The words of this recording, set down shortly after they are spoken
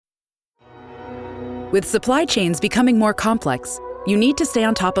With supply chains becoming more complex, you need to stay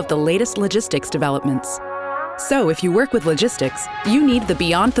on top of the latest logistics developments. So if you work with logistics, you need the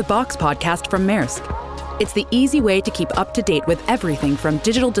Beyond the Box podcast from Maersk. It's the easy way to keep up to date with everything from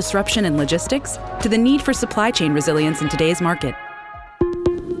digital disruption in logistics to the need for supply chain resilience in today's market.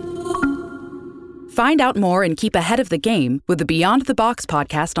 Find out more and keep ahead of the game with the Beyond the Box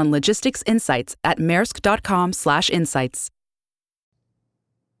podcast on logistics insights at maersk.com/insights.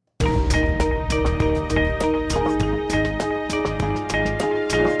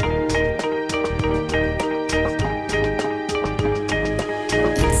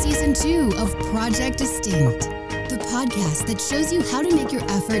 Season 2 of Project Distinct, the podcast that shows you how to make your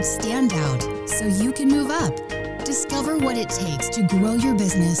efforts stand out so you can move up. Discover what it takes to grow your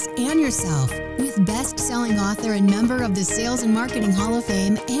business and yourself with best-selling author and member of the Sales and Marketing Hall of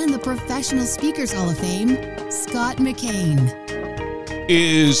Fame and the Professional Speakers Hall of Fame, Scott McKain.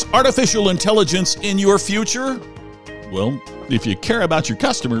 Is artificial intelligence in your future? Well, if you care about your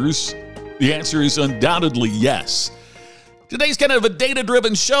customers, the answer is undoubtedly yes. Today's kind of a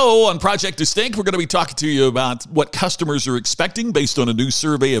data-driven show on Project Distinct. We're going to be talking to you about what customers are expecting based on a new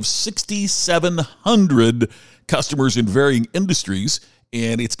survey of 6,700 customers in varying industries.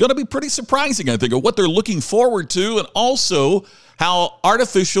 And it's going to be pretty surprising, I think, of what they're looking forward to and also how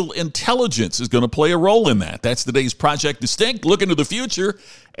artificial intelligence is going to play a role in that. That's today's Project Distinct, look into the future.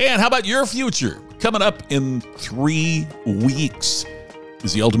 And how about your future? Coming up in 3 weeks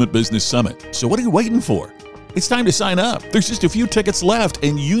is the Ultimate Business Summit. So what are you waiting for? It's time to sign up. There's just a few tickets left,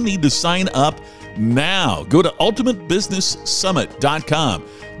 and you need to sign up now. Go to ultimatebusinesssummit.com.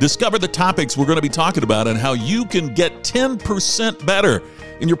 Discover the topics we're going to be talking about and how you can get 10% better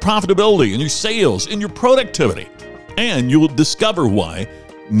in your profitability, in your sales, in your productivity. And you will discover why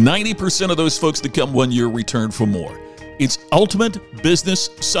 90% of those folks that come 1 year return for more. It's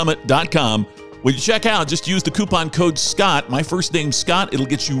ultimatebusinesssummit.com. When you check out, just use the coupon code SCOTT, my first name Scott. It'll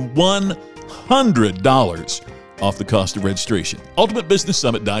get you $100 off the cost of registration.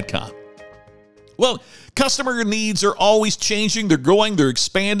 UltimateBusinessSummit.com. Well, customer needs are always changing. They're growing. They're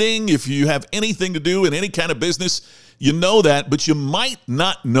expanding. If you have anything to do in any kind of business, you know that, but you might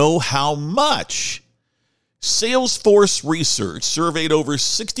not know how much. Salesforce Research surveyed over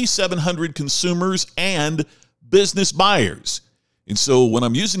 6,700 consumers and business buyers. And so when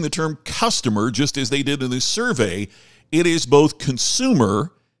I'm using the term customer, just as they did in this survey, it is both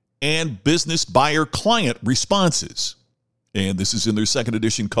consumer and business buyer client responses. And this is in their second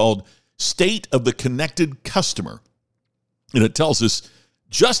edition called State of the Connected Customer. And it tells us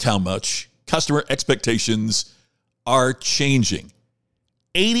just how much customer expectations are changing.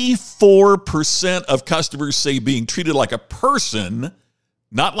 84% of customers say being treated like a person,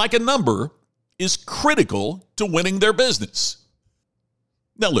 not like a number, is critical to winning their business.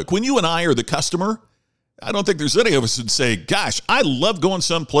 Now, look, when you and I are the customer, I don't think there's any of us who'd say, gosh, I love going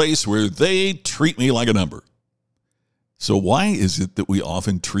someplace where they treat me like a number. So why is it that we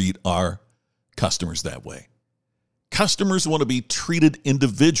often treat our customers that way? Customers want to be treated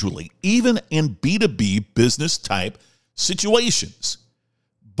individually, even in B2B business type situations.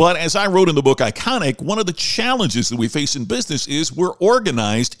 But as I wrote in the book Iconic, one of the challenges that we face in business is we're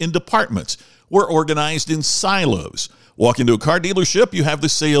organized in departments. We're organized in silos. Walk into a car dealership, you have the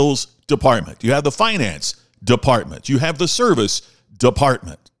sales department. You have the finance department. You have the service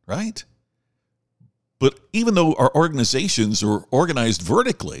department, right? But even though our organizations are organized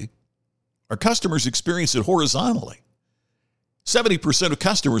vertically, our customers experience it horizontally. 70% of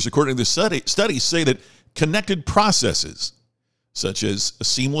customers, according to the study, say that connected processes, such as a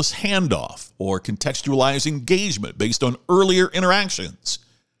seamless handoff or contextualized engagement based on earlier interactions,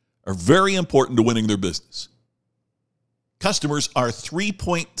 are very important to winning their business. Customers are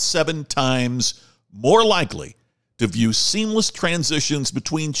 3.7 times more likely to view seamless transitions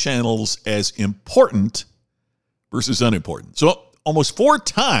between channels as important versus unimportant. So almost 4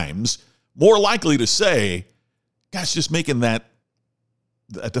 times more likely to say, gosh, just making that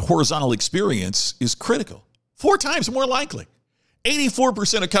the horizontal experience is critical. 4 times more likely.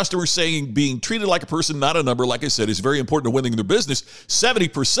 84% of customers saying being treated like a person, not a number, like I said, is very important to winning their business.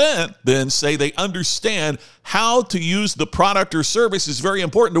 70% then say they understand how to use the product or service is very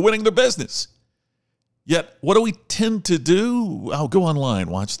important to winning their business. Yet, what do we tend to do? Oh, go online,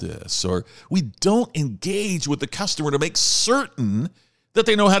 watch this. Or we don't engage with the customer to make certain that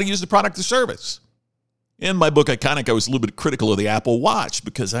they know how to use the product or service. In my book, Iconic, I was a little bit critical of the Apple Watch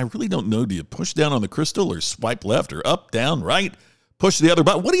because I really don't know, do you push down on the crystal or swipe left or up, down, right? Push the other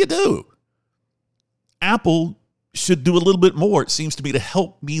button. What do you do? Apple should do a little bit more, it seems to me, to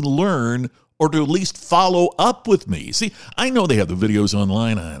help me learn or to at least follow up with me. See, I know they have the videos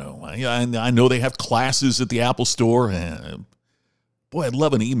online. I I know they have classes at the Apple Store. And boy, I'd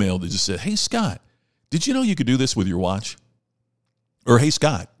love an email that just said, hey, Scott, did you know you could do this with your watch? Or, hey,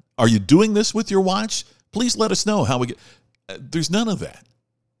 Scott, are you doing this with your watch? Please let us know how we get. There's none of that.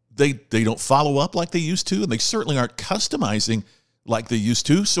 They don't follow up like they used to, and they certainly aren't customizing like they used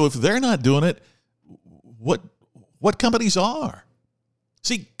to. So if they're not doing it, what companies are?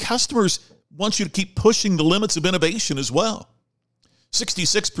 See, customers want you to keep pushing the limits of innovation as well.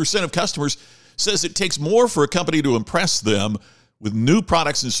 66% of customers says it takes more for a company to impress them with new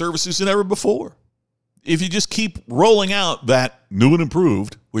products and services than ever before. If you just keep rolling out that new and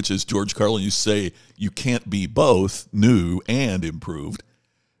improved, which as George Carlin used to say, you can't be both new and improved.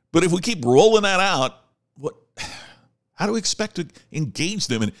 But if we keep rolling that out, how do we expect to engage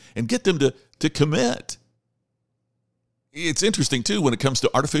them and get them to commit? It's interesting, too, when it comes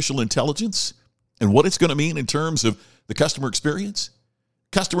to artificial intelligence and what it's going to mean in terms of the customer experience.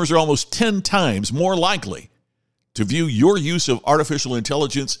 Customers are almost 10 times more likely to view your use of artificial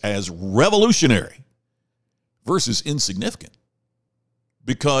intelligence as revolutionary versus insignificant,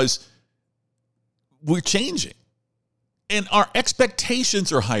 because we're changing and our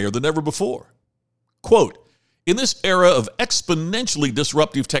expectations are higher than ever before. Quote, in this era of exponentially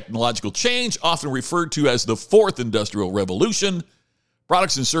disruptive technological change, often referred to as the fourth industrial revolution,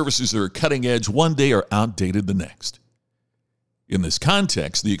 products and services that are cutting edge one day are outdated the next. In this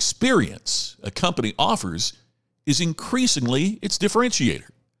context, the experience a company offers is increasingly its differentiator.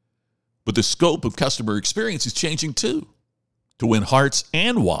 But the scope of customer experience is changing too. To win hearts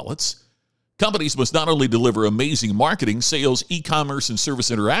and wallets, companies must not only deliver amazing marketing, sales, e-commerce, and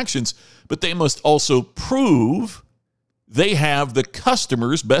service interactions, but they must also prove they have the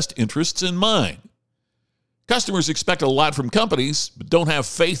customer's best interests in mind. Customers expect a lot from companies, but don't have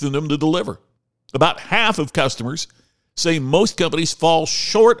faith in them to deliver. About half of customers say most companies fall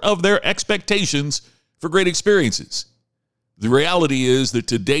short of their expectations for great experiences. The reality is that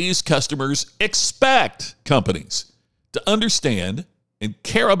today's customers expect companies to understand and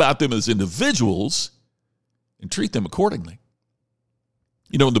care about them as individuals and treat them accordingly.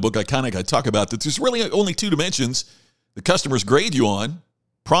 You know, in the book Iconic, I talk about that there's really only two dimensions the customers grade you on: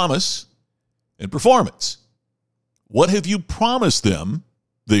 promise and performance. What have you promised them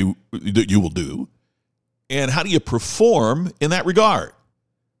that you will do, and how do you perform in that regard?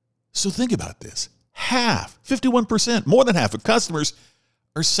 So think about this. 51%, more than half of customers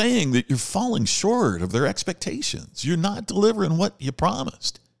are saying that you're falling short of their expectations. You're not delivering what you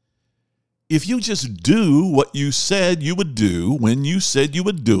promised. If you just do what you said you would do when you said you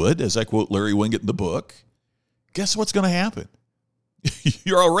would do it, as I quote Larry Winget in the book, guess what's going to happen?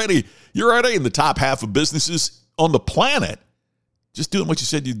 You're already in the top half of businesses on the planet just doing what you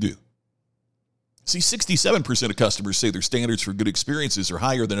said you'd do. See, 67% of customers say their standards for good experiences are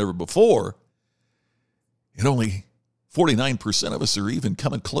higher than ever before, and only 49% of us are even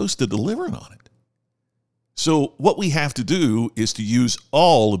coming close to delivering on it. So what we have to do is to use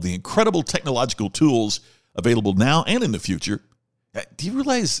all of the incredible technological tools available now and in the future. Do you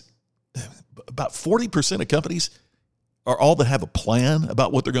realize about 40% of companies are all that have a plan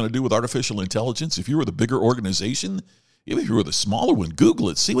about what they're going to do with artificial intelligence? If you were the bigger organization, even if you were the smaller one, Google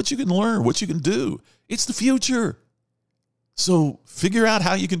it, see what you can learn, what you can do. It's the future. So figure out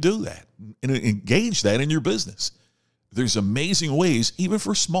how you can do that and engage that in your business. There's amazing ways, even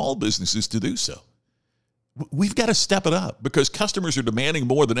for small businesses, to do so. We've got to step it up because customers are demanding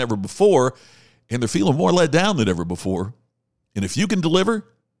more than ever before, and they're feeling more let down than ever before. And if you can deliver,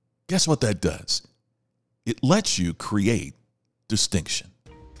 guess what that does? It lets you create distinction.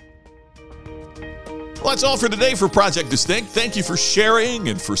 Well, that's all for today for Project Distinct. Thank you for sharing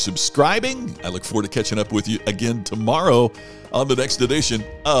and for subscribing. I look forward to catching up with you again tomorrow on the next edition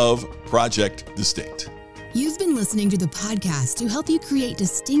of Project Distinct. You've been listening to the podcast to help you create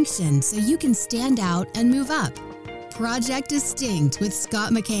distinction so you can stand out and move up. Project Distinct with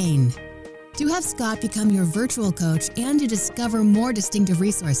Scott McKain. To have Scott become your virtual coach and to discover more distinctive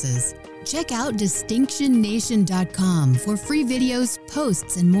resources, check out DistinctionNation.com for free videos,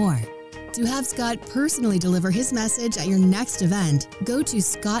 posts, and more. To have Scott personally deliver his message at your next event, go to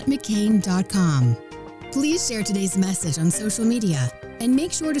ScottMcKain.com. Please share today's message on social media and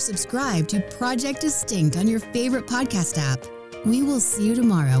make sure to subscribe to Project Distinct on your favorite podcast app. We will see you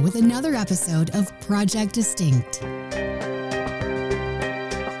tomorrow with another episode of Project Distinct.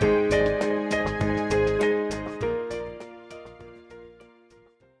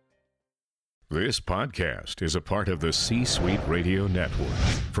 This podcast is a part of the C-Suite Radio Network.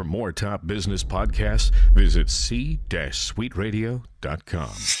 For more top business podcasts, visit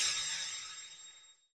c-suiteradio.com.